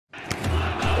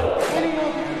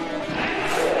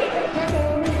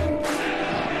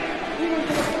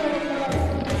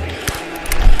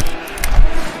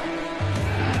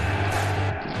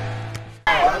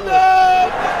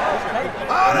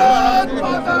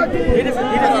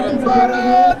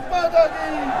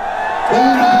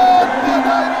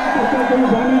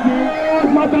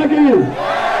माता की,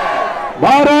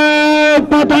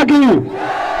 भारत माता की,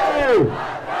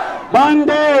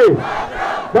 वंदे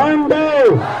वंदे।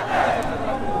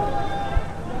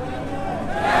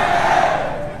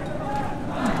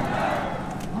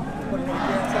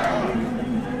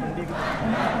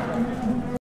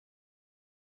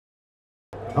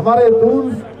 हमारे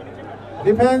दून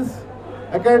डिफेंस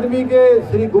एकेडमी के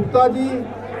श्री गुप्ता जी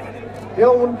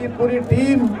एवं उनकी पूरी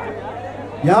टीम,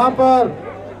 यहाँ पर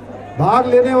भाग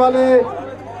लेने वाले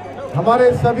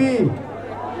हमारे सभी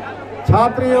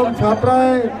छात्र एवं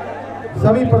छात्राएं,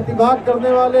 सभी प्रतिभाग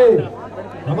करने वाले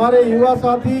हमारे युवा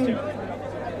साथी,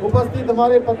 उपस्थित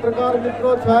हमारे पत्रकार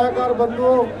मित्रों, छायाकार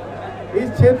बंधुओं,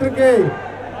 इस क्षेत्र के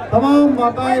तमाम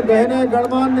माताएं बहनें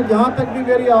गणमान्य, जहाँ तक भी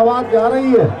मेरी आवाज़ जा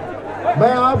रही है,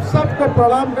 मैं आप सबको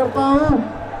प्रणाम करता हूं,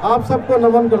 आप सबको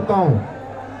नमन करता हूं,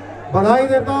 बधाई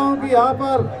देता हूं कि यहाँ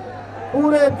पर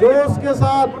पूरे जोश के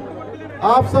साथ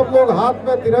आप सब लोग हाथ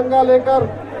में तिरंगा लेकर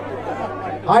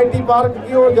आईटी पार्क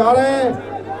की ओर जा रहे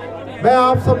हैं। मैं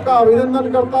आप सबका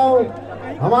अभिनंदन करता हूं।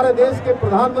 हमारे देश के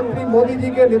प्रधानमंत्री मोदी जी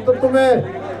के नेतृत्व में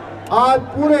आज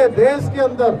पूरे देश के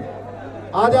अंदर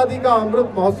आज़ादी का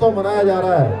अमृत महोत्सव मनाया जा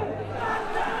रहा है।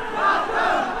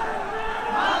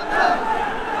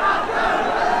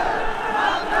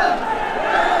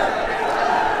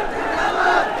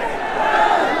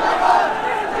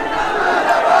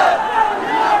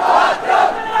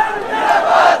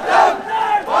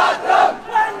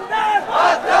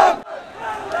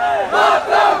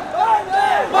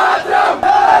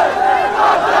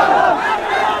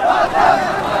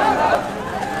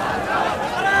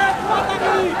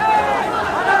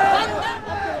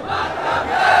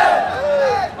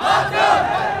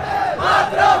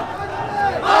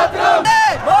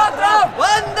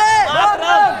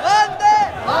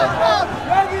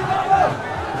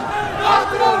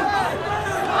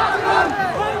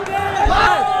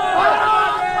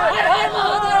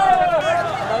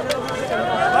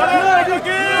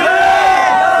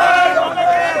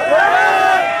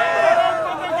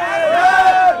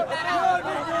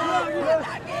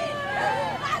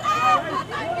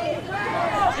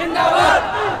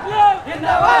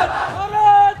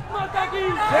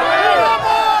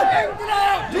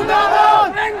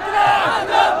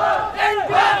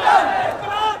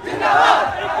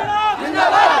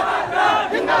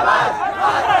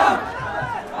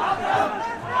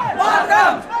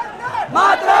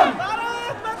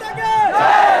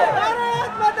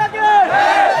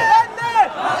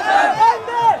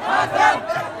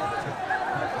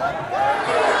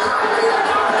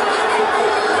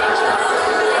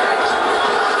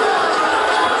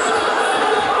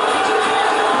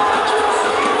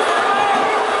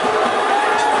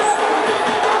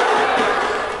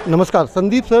 नमस्कार,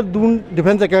 Sandeep sir, Doon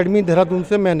defence academy Dehradun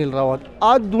से मैं अनिल रावत।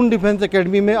 आज दून डिफेंस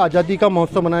एकेडमी में आज़ादी का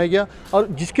महोत्सव मनाया गया और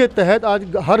जिसके तहत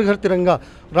आज हर घर तिरंगा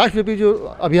राष्ट्रव्यापी जो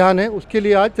अभियान है उसके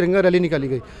लिए आज तिरंगा रैली निकाली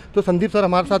गई। तो संदीप सर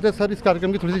हमारे साथ है। सर, इस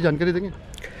कार्यक्रम की थोड़ी सी जानकारी देंगे।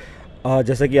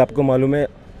 जैसा कि आपको मालूम है,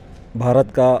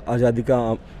 भारत का आज़ादी का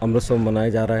अमृतसर मनाया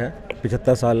जा रहा है।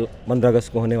 75 साल 15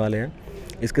 अगस्त को होने वाले हैं।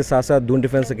 इसके साथ साथ दून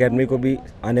डिफेंस एकेडमी को भी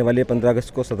आने वाले 15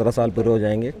 अगस्त को 17 साल पूरे हो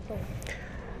जाएंगे।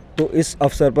 तो इस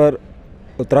अवसर पर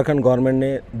उत्तराखंड गवर्नमेंट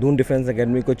ने दून डिफेंस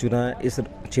एकेडमी को चुना है इस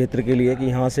क्षेत्र के लिए कि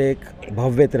यहाँ से एक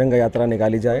भव्य तिरंगा यात्रा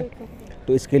निकाली जाए।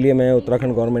 तो इसके लिए मैं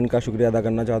उत्तराखंड गवर्नमेंट का शुक्रिया अदा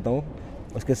करना चाहता हूँ।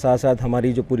 उसके साथ साथ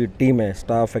हमारी जो पूरी टीम है,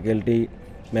 स्टाफ, फैकल्टी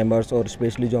मेंबर्स और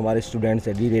स्पेशली जो हमारे स्टूडेंट्स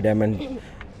हैं डी डायमंड,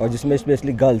 और जिसमें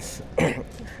स्पेशली गर्ल्स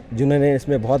जिन्होंने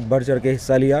इसमें बहुत बढ़ चढ़ के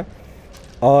हिस्सा लिया।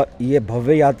 और ये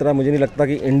भव्य यात्रा, मुझे नहीं लगता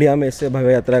कि इंडिया में इससे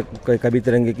भव्य यात्रा कभी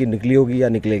तिरंगे की निकली होगी या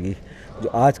निकलेगी। जो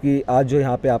आज जो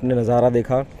यहाँ पे आपने नज़ारा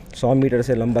देखा, 100 मीटर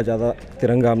से लंबा ज़्यादा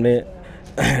तिरंगा हमने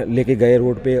लेके गए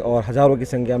रोड पे, और हज़ारों की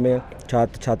संख्या में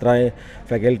छात्र छात्राएं,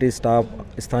 फैकल्टी, स्टाफ,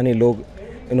 स्थानीय लोग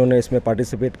इन्होंने इसमें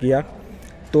पार्टिसिपेट किया।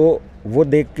 तो वो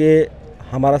देख के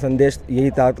हमारा संदेश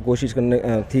यही था, कोशिश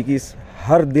करने थी कि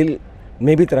हर दिल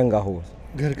में भी तिरंगा हो,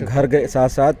 घर के साथ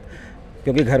साथ,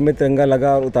 क्योंकि घर में तिरंगा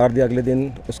लगा और उतार दिया अगले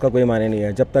दिन, उसका कोई मायने नहीं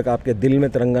है। जब तक आपके दिल में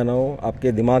तिरंगा ना हो,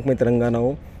 आपके दिमाग में तिरंगा ना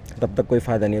हो, तब तक कोई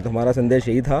फ़ायदा नहीं है। तो हमारा संदेश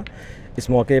यही था इस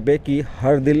मौके पे कि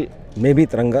हर दिल में भी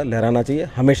तिरंगा लहराना चाहिए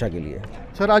हमेशा के लिए।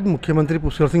 सर, आज मुख्यमंत्री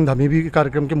पुष्कर सिंह धामी भी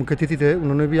कार्यक्रम के मुख्य अतिथि थे,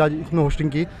 उन्होंने भी आज इसमें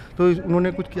होस्टिंग की। तो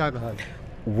उन्होंने कुछ क्या कहा?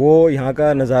 वो यहाँ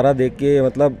का नज़ारा देख के,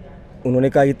 मतलब उन्होंने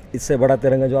कहा इससे बड़ा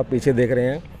तिरंगा जो आप पीछे देख रहे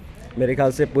हैं, मेरे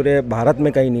ख्याल से पूरे भारत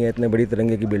में कहीं नहीं है इतने बड़ी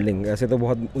तिरंगे की बिल्डिंग। ऐसे तो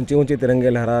बहुत ऊंचे ऊंचे तिरंगे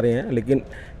लहरा रहे हैं, लेकिन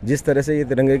जिस तरह से ये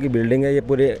तिरंगे की बिल्डिंग है, ये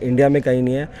पूरे इंडिया में कहीं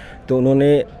नहीं है। तो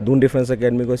उन्होंने दून डिफेंस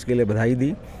एकेडमी को इसके लिए बधाई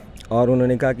दी, और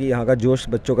उन्होंने कहा कि यहाँ का जोश,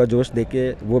 बच्चों का जोश देख के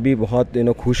वो भी बहुत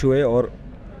खुश हुए, और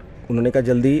उन्होंने कहा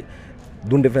जल्दी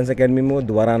दून डिफेंस एकेडमी में वो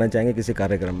दोबारा आना चाहेंगे किसी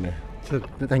कार्यक्रम में। सर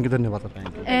थैंक यू, धन्यवाद सर।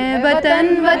 ए वतन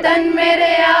वतन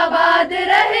मेरे आबाद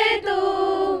रहे तू,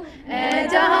 ए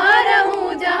जहाँ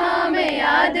रहूँ जहाँ में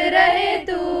याद रहे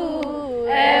तू,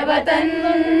 ए वतन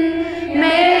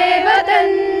मेरे वतन,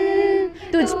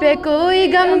 तुझ पे कोई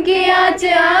गम की आँच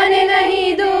आने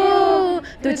नहीं दूँ,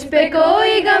 तुझ पे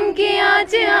कोई गम की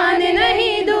आँच आने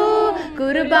नहीं दूँ,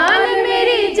 कुर्बान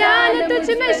मेरी जान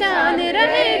तुझ में शान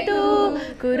रहे तू,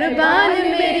 कुर्बान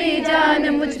मेरी जान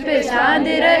मुझ पे शान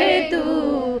रहे तू,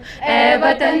 ए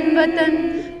वतन वतन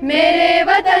मेरे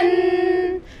वतन।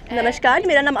 नमस्कार,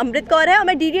 मेरा नाम अमृत कौर है और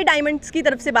मैं डीडी डायमंड्स की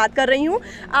तरफ से बात कर रही हूँ।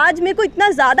 आज मेरे को इतना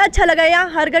ज़्यादा अच्छा लगा यहाँ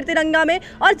हर घर तिरंगा में,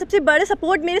 और सबसे बड़े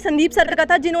सपोर्ट मेरे संदीप सर का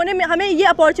था, जिन्होंने हमें ये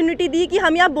अपॉर्चुनिटी दी कि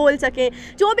हम यहाँ बोल सकें।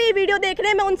 जो भी वीडियो देख रहे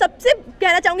हैं, मैं उन सबसे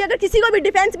कहना चाहूँगी, अगर किसी को भी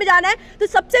डिफेंस में जाना है तो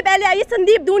सबसे पहले आइए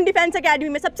संदीप दून डिफेंस अकेडमी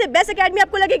में। सबसे बेस्ट अकेडमी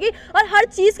आपको लगेगी, और हर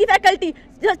चीज़ की फैकल्टी,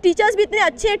 टीचर्स भी इतने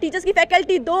अच्छे हैं, टीचर्स की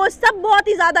फैकल्टी, दोस्त सब बहुत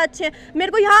ही ज़्यादा अच्छे हैं।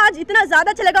 मेरे को यहाँ आज इतना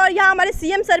ज़्यादा अच्छा लगा, और यहाँ हमारे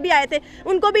सीएम सर भी आए थे,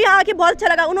 उनको भी यहाँ आके बहुत अच्छा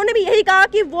लगा। उन्होंने भी यही कहा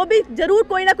कि वो भी जरूर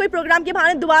कोई ना कोई प्रोग्राम के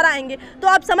बहाने दोबारा आएंगे। तो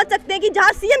आप समझ सकते हैं कि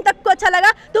जहाँ सीएम तक को अच्छा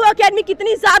लगा तो वो अकेडमी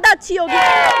कितनी ज़्यादा अच्छी होगी।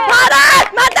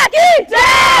 भारत माता की जय,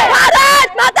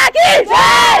 भारत माता की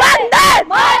जय, वंदे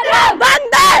मातरम,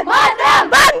 वंदे मातरम,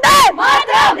 वंदे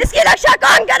मातरम। इसकी रक्षा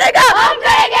कौन करेगा? हम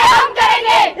करेंगे, हम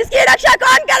करेंगे। इसकी रक्षा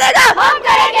कौन करेगा? हम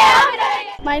करेंगे, हम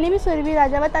करेंगे। My name is Surabhi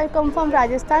Rajawat, I come from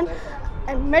Rajasthan.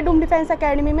 मैं डून डिफेंस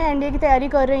एकेडमी में एनडीए की तैयारी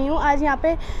कर रही हूँ। आज यहाँ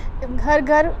पे घर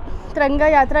घर तिरंगा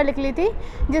यात्रा निकली थी,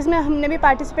 जिसमें हमने भी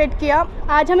पार्टिसिपेट किया।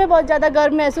 आज हमें बहुत ज़्यादा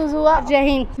गर्व महसूस हुआ। जय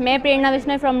हिंद। मैं प्रेरणा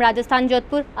विश्नोई फ्रॉम राजस्थान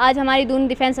जोधपुर। आज हमारी दून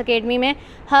डिफेंस एकेडमी में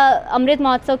अमृत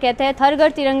महोत्सव के तहत हर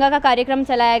घर तिरंगा का कार्यक्रम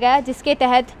चलाया गया, जिसके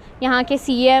तहत यहाँ के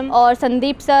सीएम और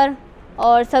संदीप सर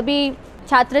और सभी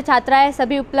छात्र छात्राएं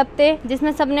सभी उपलब्ध थे,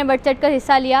 जिसमें सबने बढ़ चढ़ कर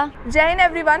हिस्सा लिया। जय Hind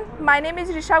everyone, my name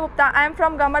is Risha Gupta, I am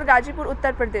from गमर Ghazipur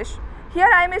Uttar Pradesh.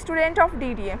 Here I M a student of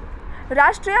DDA.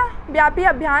 राष्ट्रीय व्यापी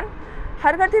अभियान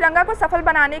हर घर तिरंगा को सफल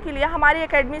बनाने के लिए हमारी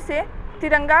एकेडमी से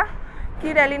तिरंगा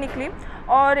की रैली निकली,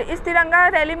 और इस तिरंगा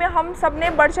रैली में हम सब ने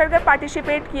बढ़ चढ़ कर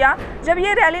पार्टिसिपेट किया। जब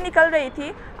ये रैली निकल रही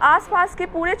थी, आसपास के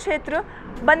पूरे क्षेत्र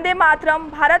वंदे मातरम,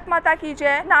 भारत माता की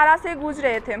जय नारा से गूंज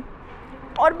रहे थे,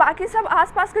 और बाकी सब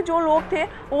आसपास के जो लोग थे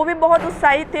वो भी बहुत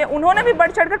उत्साहित थे, उन्होंने भी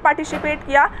बढ़ चढ़कर पार्टिसिपेट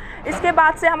किया। इसके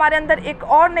बाद से हमारे अंदर एक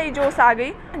और नई जोश आ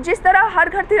गई। जिस तरह हर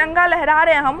घर तिरंगा लहरा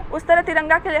रहे हैं हम, उस तरह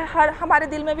तिरंगा के हमारे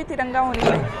दिल में भी तिरंगा होनी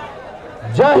चाहिए।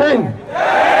 जय हिंद,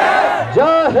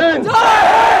 जय हिंद,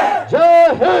 जय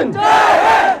हिंद,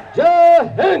 जय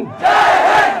हिंद।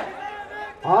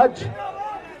 आज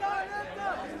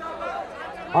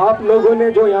आप लोगों ने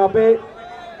जो यहाँ पे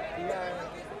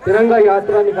तिरंगा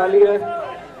यात्रा निकाली है,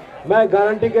 मैं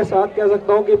गारंटी के साथ कह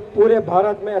सकता हूं कि पूरे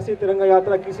भारत में ऐसी तिरंगा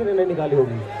यात्रा किसी ने नहीं निकाली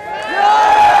होगी।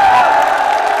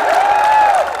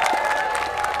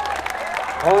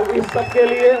 और इस सब के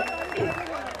लिए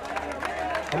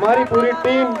हमारी पूरी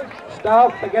टीम,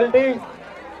 स्टाफ, फैकल्टी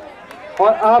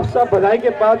और आप सब बधाई के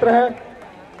पात्र हैं।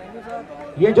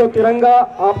 ये जो तिरंगा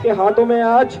आपके हाथों में है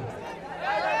आज,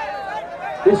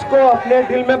 इसको अपने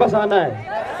दिल में बसाना है,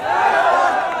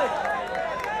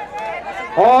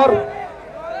 और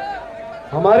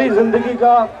हमारी जिंदगी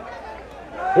का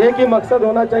एक ही मकसद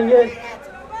होना चाहिए,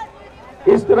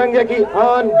 इस तिरंगे की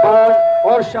आन बान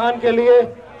और शान के लिए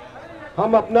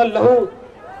हम अपना लहू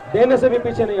देने से भी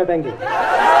पीछे नहीं हटेंगे।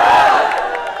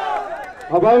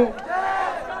 अब हम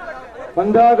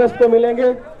 15 अगस्त को मिलेंगे,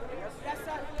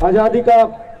 आज़ादी का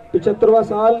 75वां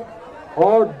साल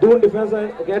और दून डिफेंस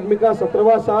एकेडमी का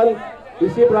 17वां साल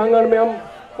इसी प्रांगण में हम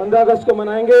 15 अगस्त को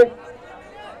मनाएंगे।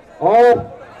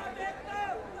 और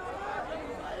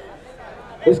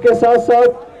इसके साथ साथ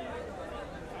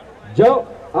जो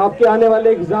आपके आने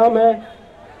वाले एग्जाम है,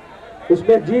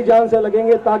 उसमें जी जान से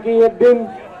लगेंगे, ताकि एक दिन,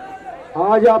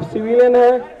 आज आप सिविलियन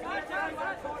हैं,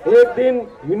 एक दिन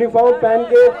यूनिफॉर्म पहन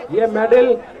के ये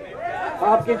मेडल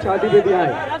आपकी छाती पे दिया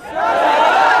है।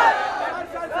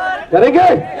 करेंगे,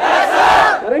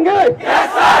 करेंगे।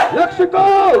 लक्ष्य को,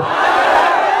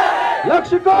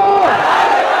 लक्ष्य को,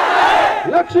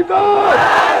 लक्ष्य को,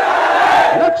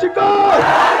 लक्ष्य को,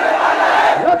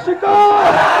 लक्ष्य को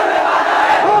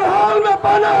हर हाल में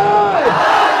पाना है।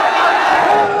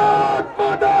 भारत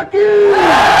माता की,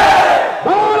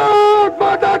 भारत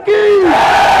माता की,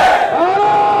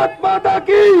 भारत माता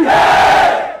की।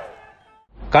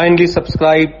 Kindly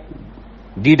subscribe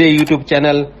D-Day YouTube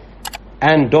channel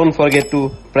and don't forget to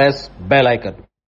press bell icon.